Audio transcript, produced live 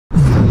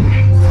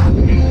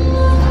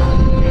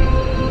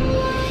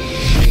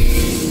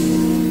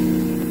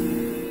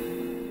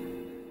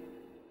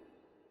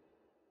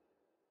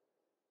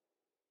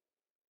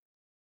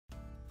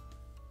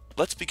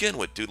Let's begin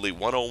with Doodly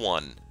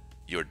 101,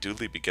 your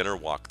Doodly beginner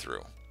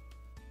walkthrough.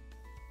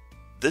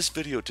 This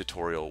video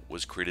tutorial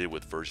was created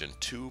with version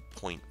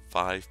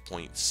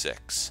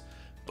 2.5.6,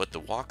 but the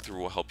walkthrough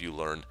will help you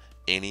learn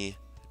any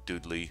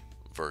Doodly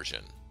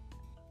version.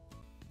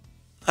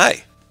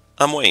 Hi,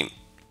 I'm Wayne,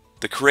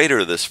 the creator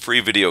of this free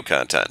video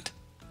content.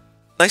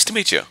 Nice to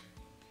meet you.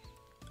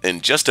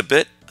 In just a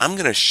bit, I'm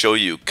going to show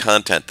you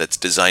content that's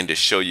designed to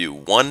show you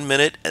 1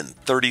 minute and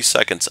 30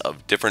 seconds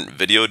of different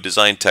video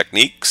design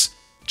techniques,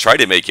 try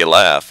to make you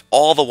laugh,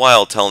 all the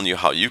while telling you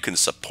how you can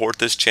support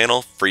this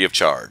channel free of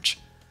charge.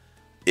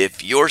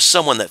 If you're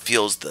someone that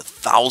feels the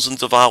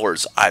thousands of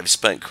hours I've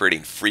spent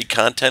creating free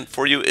content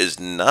for you is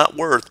not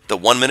worth the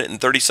 1 minute and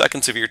 30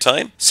 seconds of your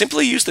time,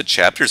 simply use the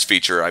chapters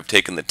feature I've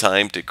taken the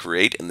time to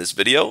create in this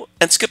video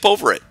and skip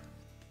over it.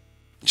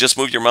 Just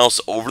move your mouse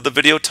over the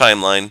video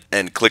timeline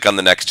and click on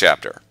the next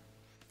chapter.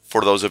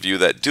 For those of you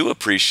that do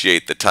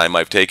appreciate the time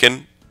I've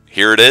taken,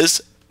 here it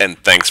is, and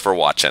thanks for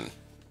watching.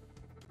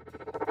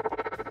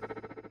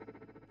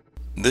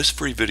 This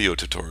free video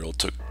tutorial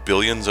took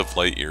billions of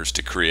light years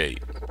to create.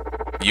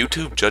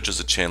 YouTube judges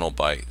a channel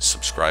by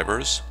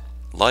subscribers,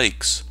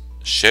 likes,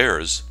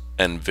 shares,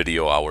 and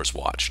video hours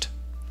watched.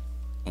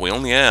 We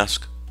only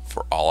ask,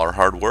 for all our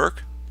hard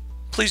work,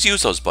 please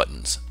use those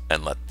buttons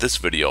and let this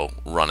video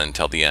run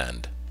until the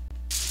end.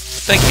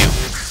 Thank you.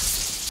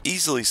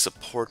 Easily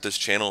support this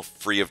channel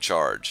free of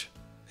charge.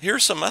 Here are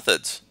some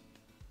methods.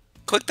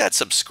 Click that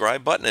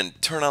subscribe button and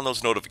turn on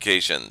those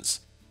notifications.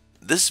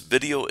 This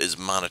video is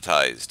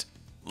monetized.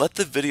 Let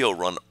the video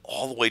run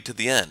all the way to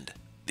the end.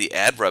 The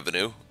ad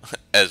revenue,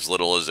 as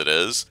little as it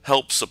is,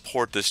 helps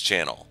support this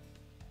channel.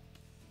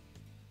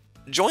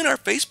 Join our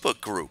Facebook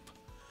group.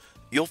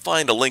 You'll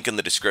find a link in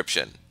the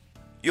description.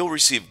 You'll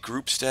receive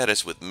group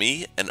status with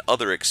me and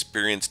other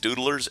experienced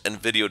doodlers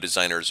and video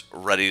designers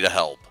ready to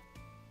help.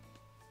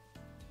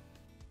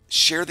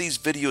 Share these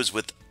videos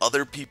with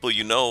other people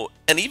you know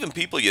and even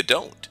people you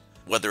don't,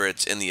 whether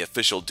it's in the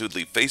official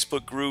Doodly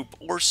Facebook group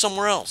or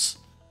somewhere else.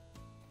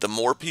 The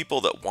more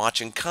people that watch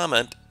and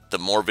comment, the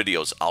more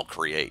videos I'll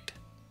create.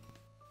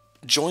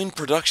 Join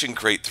Production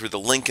Crate through the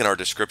link in our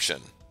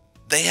description.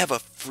 They have a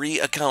free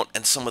account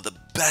and some of the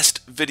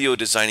best video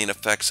designing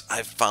effects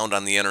I've found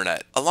on the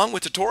internet, along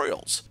with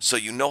tutorials, so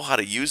you know how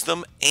to use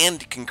them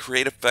and can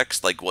create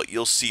effects like what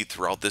you'll see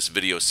throughout this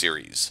video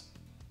series.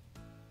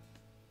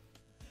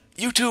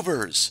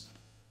 YouTubers!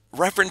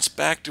 Reference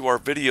back to our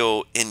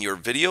video in your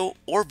video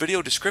or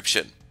video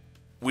description.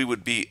 We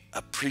would be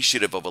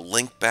appreciative of a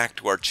link back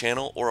to our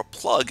channel or a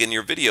plug in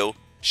your video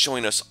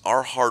showing us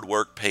our hard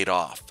work paid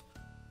off.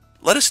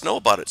 Let us know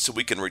about it so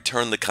we can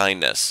return the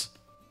kindness.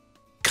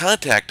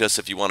 Contact us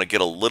if you want to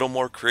get a little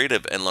more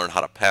creative and learn how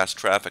to pass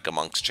traffic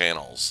amongst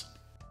channels.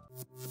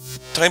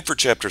 Time for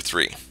Chapter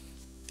 3.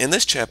 In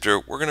this chapter,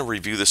 we're going to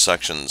review the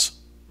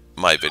sections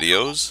My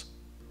Videos,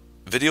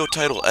 Video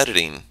Title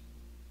Editing,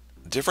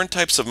 different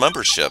types of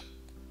membership,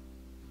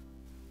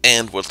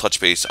 and we'll touch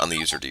base on the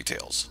user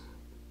details.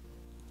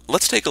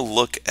 Let's take a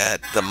look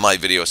at the My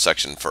Video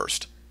section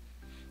first.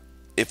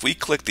 If we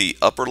click the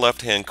upper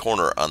left hand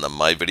corner on the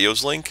My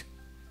Videos link,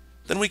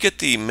 then we get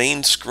the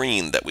main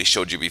screen that we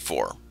showed you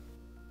before.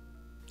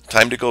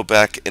 Time to go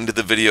back into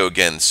the video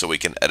again so we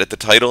can edit the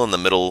title in the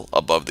middle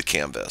above the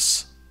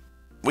canvas.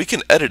 We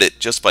can edit it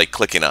just by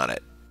clicking on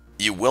it.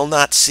 You will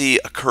not see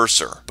a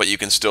cursor, but you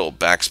can still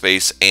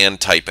backspace and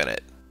type in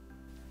it.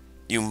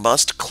 You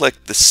must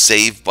click the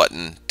Save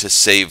button to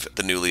save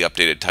the newly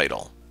updated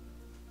title.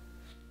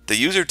 The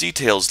user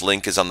details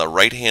link is on the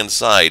right hand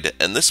side,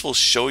 and this will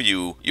show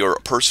you your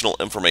personal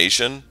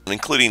information,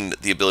 including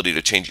the ability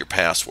to change your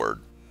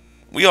password.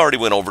 We already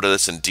went over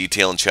this in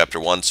detail in Chapter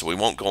 1, so we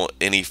won't go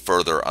any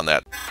further on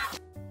that.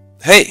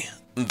 Hey,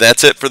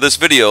 that's it for this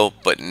video,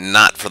 but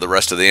not for the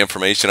rest of the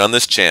information on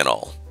this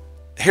channel.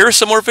 Here are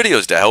some more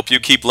videos to help you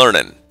keep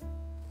learning.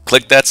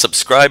 Click that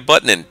subscribe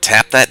button and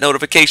tap that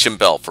notification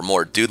bell for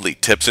more Doodly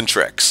tips and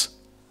tricks.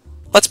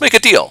 Let's make a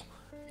deal.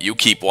 You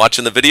keep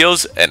watching the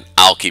videos and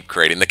I'll keep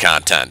creating the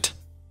content.